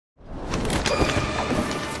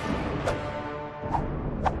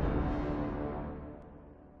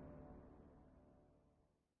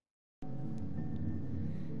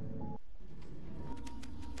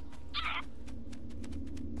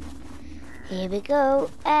Here we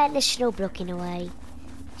go, and the snow blocking away.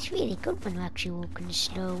 It's really good when we're actually walking the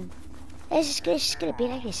snow. This is going to be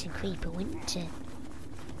like this in Creeper Winter.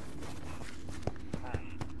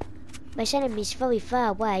 My enemy's very far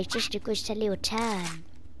away, it's just across a little town.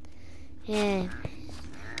 Yeah.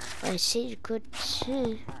 I see you could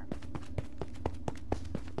see.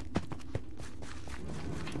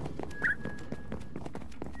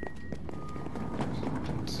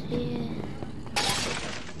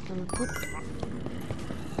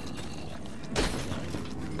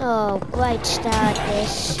 Oh, great start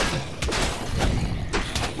this.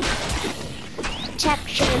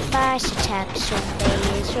 Action and fast attack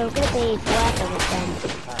zombies, so we're gonna be forever with them.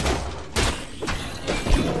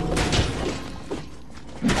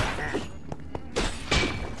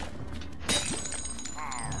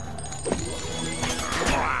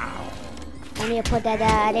 I need to put that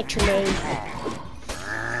out, literally.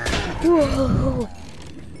 Whoa!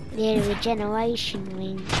 The regeneration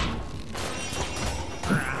ring.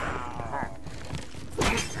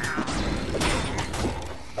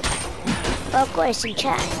 Well, of course,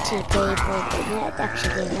 enchanted people, but not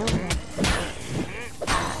actually know that.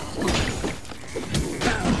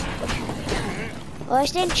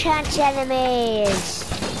 Where's the enchanted enemies?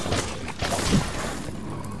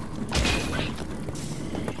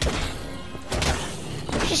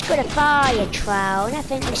 Just got a fire trial,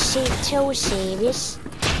 nothing to see too serious.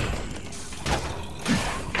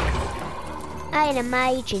 I ain't a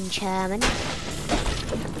mage in German.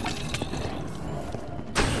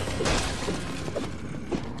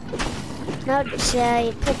 Not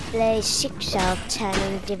probably 6 out of 10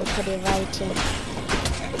 on the difficulty rating.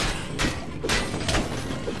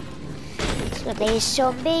 So there's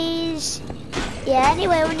zombies. Yeah,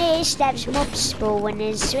 anyway, when they stabs mob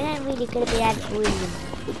spawners, so we're not really gonna be that brilliant.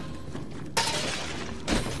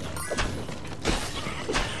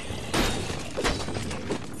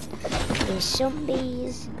 There's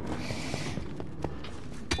zombies.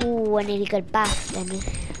 Ooh, I nearly got buffed then.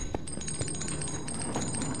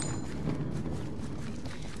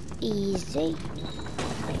 Easy.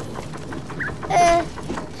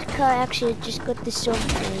 This car actually just got the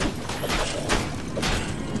zombie.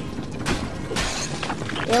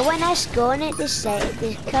 Yeah, when I spawn it, this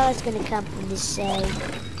car's gonna come from this side.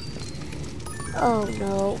 Oh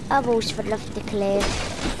no, I've almost fell off the cliff.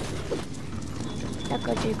 That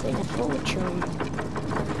got you in a fortune.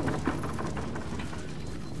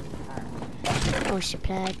 Oh,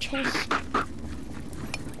 supply chest.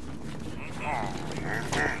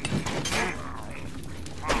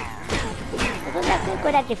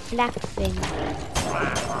 I've got the flak thing.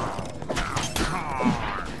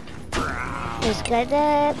 Let's get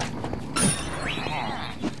up.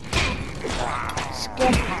 Let's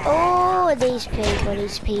get. Oh, these people.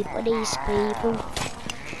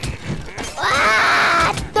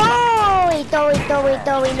 Ah! Dory,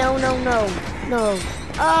 no.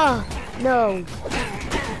 Oh, no.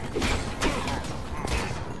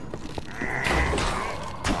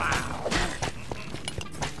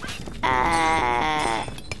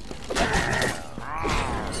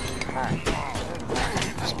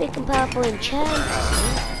 Big and powerful enchants.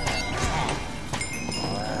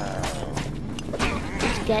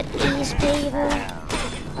 Let's get these people.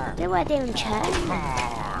 Look what they enchant.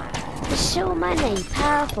 There's so many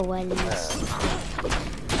powerful ones.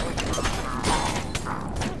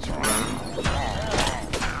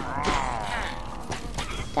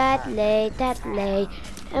 That lay.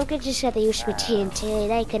 I'm gonna just have to use my TNT.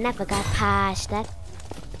 They can never get past that.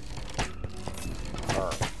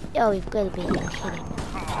 Oh, you've got to be kidding.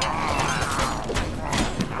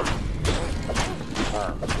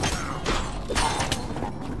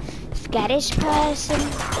 Scottish person.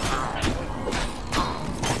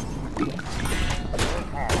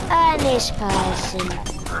 And this person.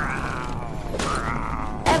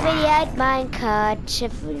 I really had minecart.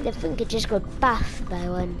 I think it just got buffed by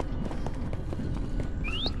one.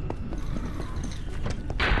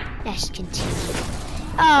 Let's continue.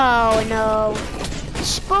 Oh no.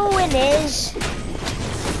 Spawn is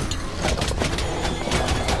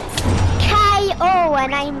KO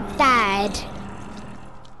and I'm dead.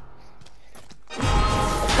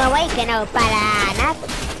 Go away, no banana.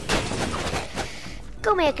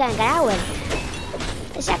 Come here, kangaroo.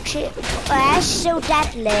 It's actually that's so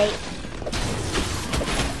deadly.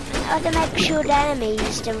 I have to make sure the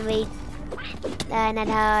enemies don't read and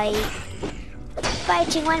high.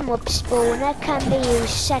 Fighting one mob spawner can be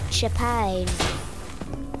such a pain.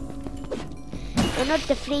 And not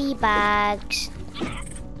the flea bags.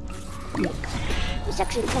 It's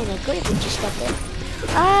actually kind of good if we just stop it.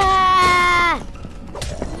 Ah!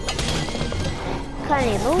 Can't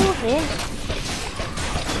even move it.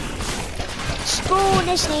 spoon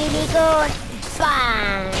is nearly gone.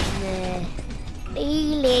 Bang!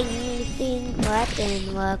 Healing thing that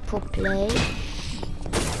didn't work properly.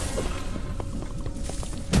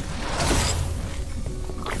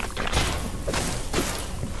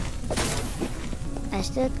 That's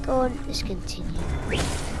that gone. Let's continue.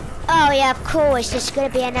 Oh yeah, of course. There's gonna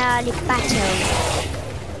be an early battle.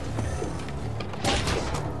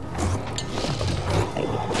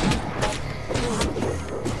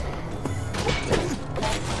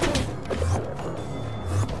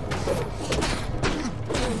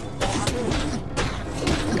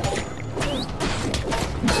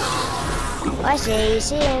 I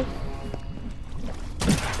see him.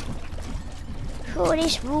 Oh,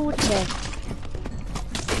 this water.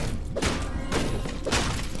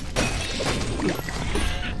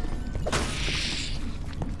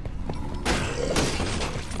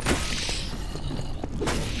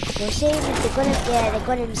 We'll see if they're gonna get, they're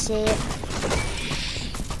gonna see it.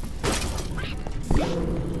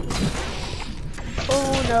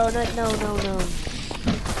 Oh no, no.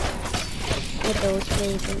 With those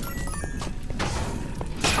people.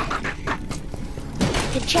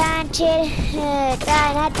 Enchanted,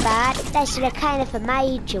 not bad. That's a kind of a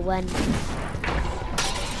major one.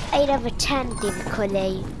 8 over 10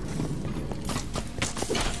 difficulty.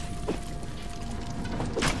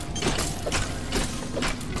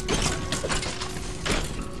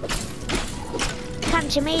 Come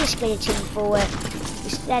to me, skeleton forward.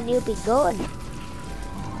 Then you'll be gone.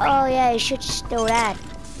 Oh yeah, you should store that.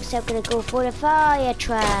 So I'm gonna go for the fire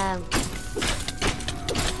trap.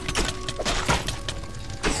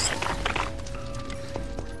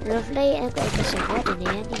 Lovely, I've got to get some wood in here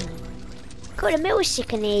anyway. Got a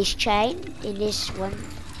music in this chain, in this one,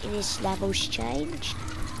 in this level's changed.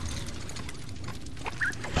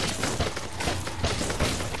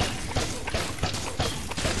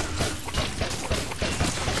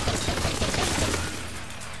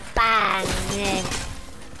 Bang!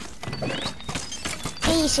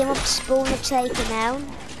 Easy up spawner taken down.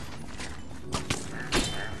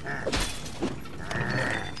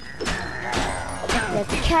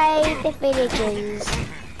 Okay, the villagers.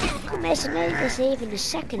 Come on, there's even the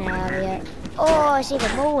second area. Oh, there's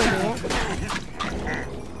even more in here.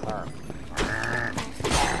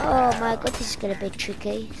 Oh my god, this is gonna be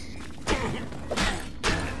tricky.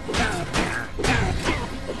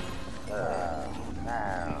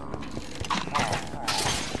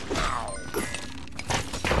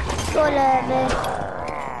 Go on,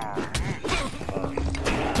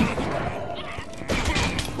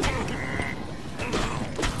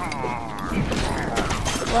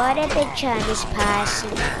 what a big Chinese person.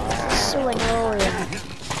 It's so annoying.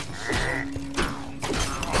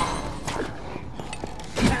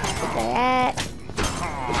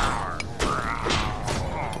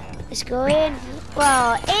 Let's go in.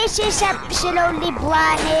 Wow, this is absolutely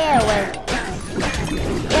brand new.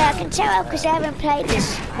 Yeah, I can tell because I haven't played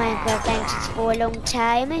this Minecraft Adventures for a long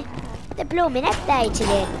time. They're blooming updated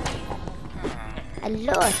it. A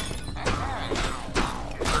lot.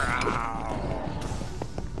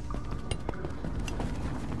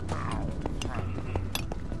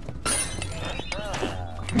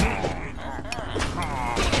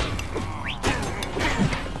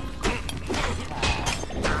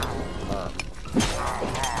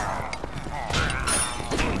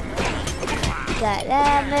 Got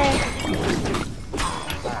them.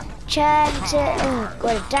 Chance. Oh,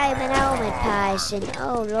 got a diamond helmet person.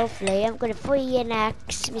 Oh, lovely. I'm gonna free you an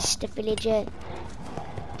axe, Mr. Villager.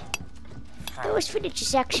 Those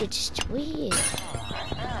villagers actually just weird.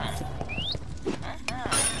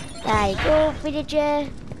 There you go, villager.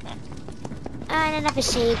 And another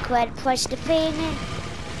secret. Press the thing.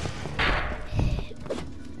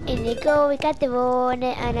 In you go. We got the one,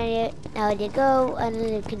 and then now you go, and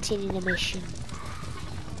then you continue the mission.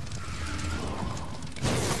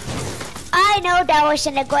 I know that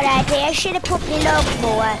wasn't a good idea. I should have put me log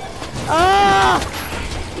more. Oh!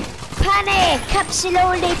 Panic!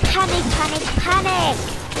 Absolutely panic!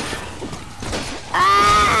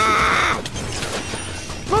 Ah!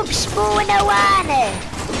 Mob spawner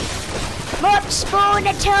 1! Mob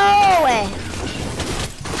spawner 2!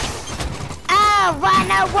 Ah!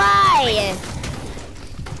 Run away!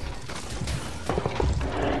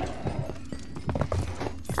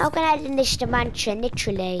 How can I finish the mantra,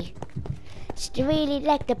 literally? It's really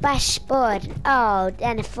like the best spot. Oh,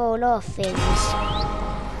 then I fall off things.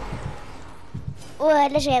 Well,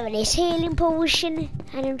 let's have this healing potion,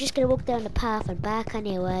 and I'm just gonna walk down the path and back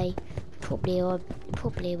anyway. Probably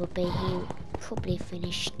will be here. Probably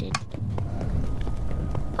finished it.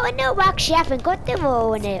 Oh no, actually I haven't got the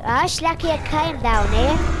wall in it. Oh, it's lucky I came down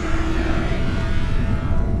here.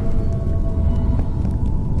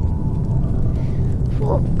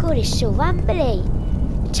 Oh god, it's so rumbly.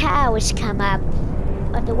 The towers come up.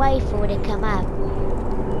 Or the way forward they come up.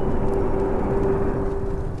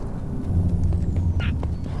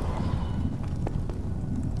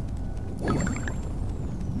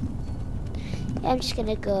 I'm just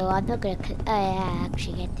gonna go. I'm not gonna. I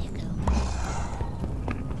actually get there. Go.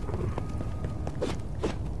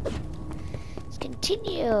 Let's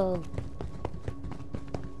continue.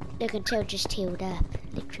 Look until just healed up.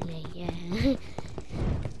 Literally, yeah.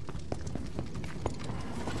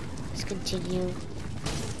 Let's continue.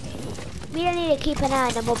 We don't need to keep an eye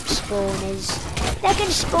on the mob spawners. They can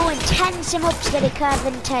spawn tons of mobs that they can't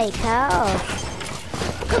even take out.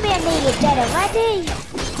 Come here, nearly dead already.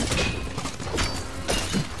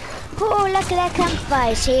 Oh, look at that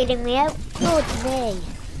campfire healing me out. Good me.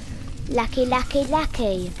 Lucky, lucky,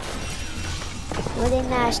 lucky. What a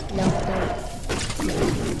nice look though.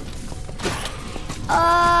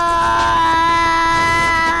 Oh!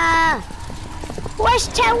 What's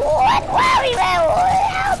that one?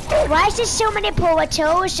 Why is there so many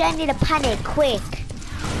portals? I need to panic quick.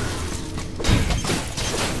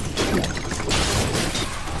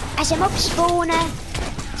 As a mob spawner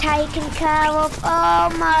taken care of. Oh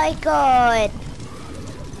my god.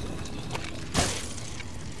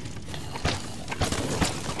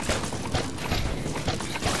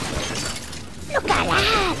 Look at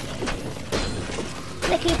that.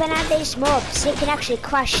 They're keeping out these mobs. They can actually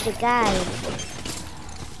crush the game.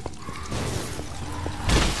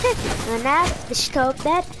 And now, let's stop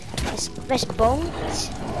that. Let's bounce.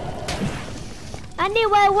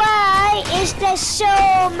 Anyway, why is there so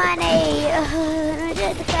many...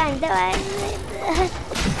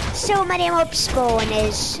 so many mob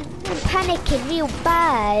spawners? I'm panicking real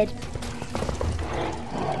bad.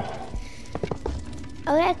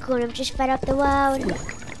 Oh, that's cool. I'm just fed up the world.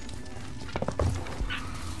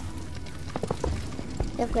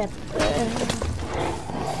 I've got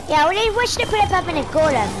yeah, I wish they put up having a goal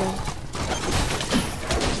on me.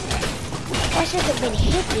 I hasn't been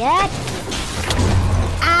hit yet.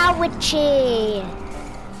 Ouchie.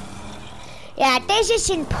 Yeah, this is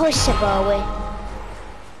impossible.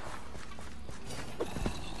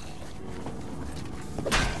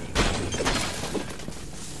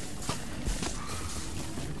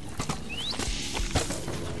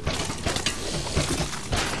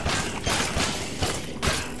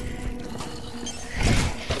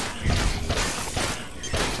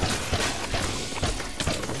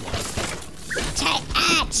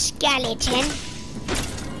 Skeleton.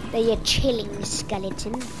 You're chilling,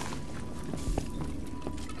 skeleton.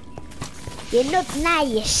 You're not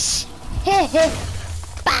nice.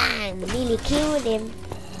 Bang! Nearly killed him.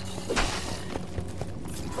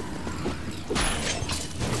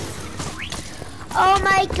 Oh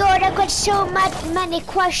my god, I've got so many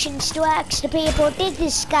questions to ask the people who did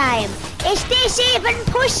this game. Is this even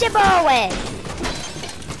possible?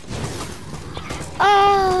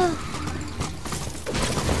 Oh.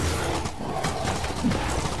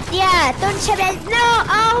 Yeah, don't say that. No,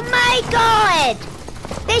 oh my god!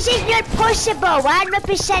 This is not possible,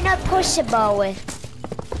 100% not possible.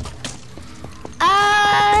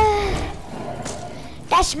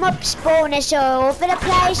 That's mob spawners all over the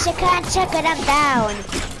place, I can't take them down.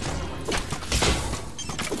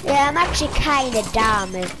 Yeah, I'm actually kinda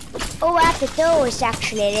dumb. All I have to do is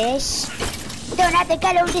actually this. Don't have to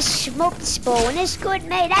get all the mob spawners, good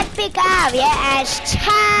mate, that big area has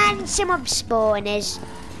tons of mob spawners.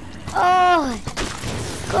 Oh,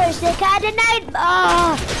 of course, they got a nightmare.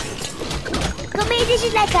 Oh, come here, this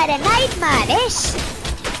is like a nightmare, this.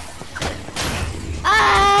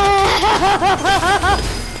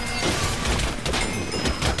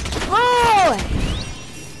 Oh,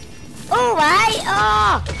 alright,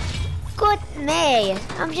 oh, good me.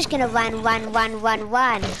 I'm just gonna run. Go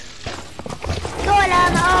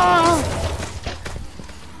along, oh.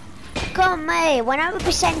 Come me,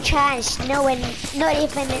 100% chance, not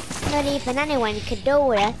even anyone could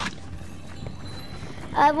do it.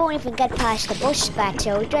 I won't even get past the boss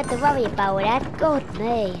battle, you don't have to worry about that, God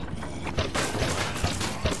me.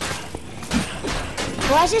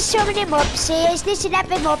 Why is there so many mobs here? Is this an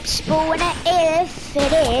epic mob spawner? If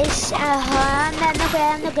it is, I'm not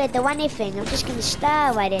gonna do anything, I'm just gonna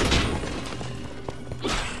stare at it.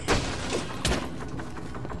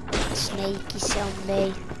 Sneaky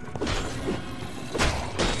zombie.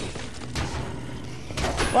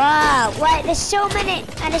 Wow, wait, there's so many,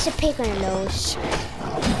 and there's a pig on the loose.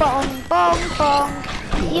 Bong, bong, bong,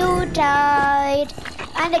 you died,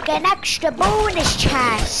 and I get an extra bonus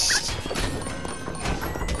chest.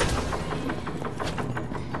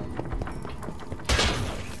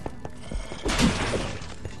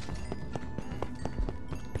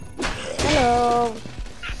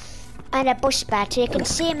 find a bus battery. You can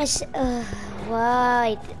see him as...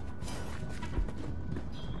 right.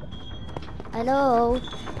 Hello?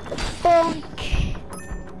 Bunk.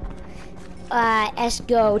 Alright, let's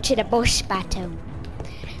go to the bus battle.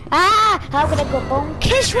 Ah! I'm gonna go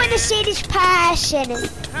bonkers when I see this person.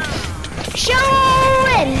 Show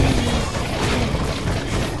it!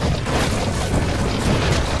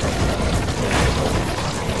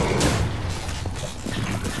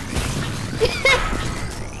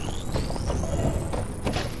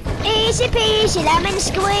 Easy peasy, lemon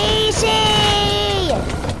squeezy!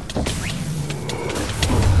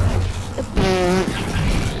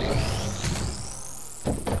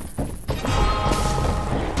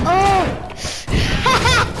 Oh!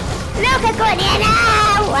 Look, I'm going here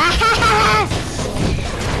now!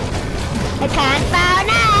 I can't fall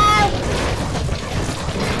now!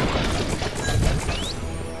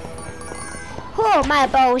 Oh, my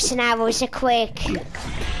bows and arrows are quick.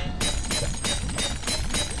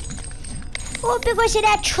 Oh, because of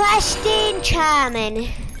that trusting charming.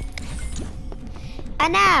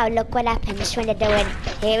 And now, look what happens when they're doing.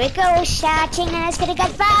 Here we go, starting, and it's gonna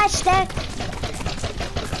get faster.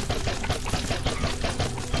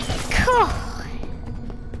 Cool.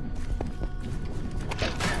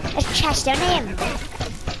 Let's chest on him.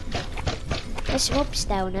 There's some ups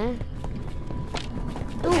down there.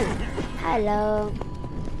 Ooh, hello.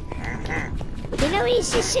 You know,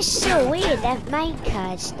 it's just so weird that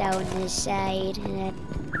minecarts down the side and then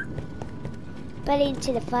fell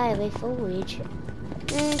into the fire with foliage.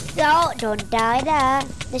 Oh, don't die there.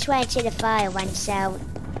 This way into the fire once out.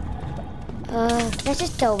 Let's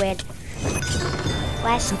just go in.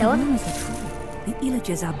 West done. The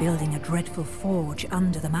illagers are building a dreadful forge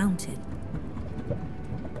under the mountain.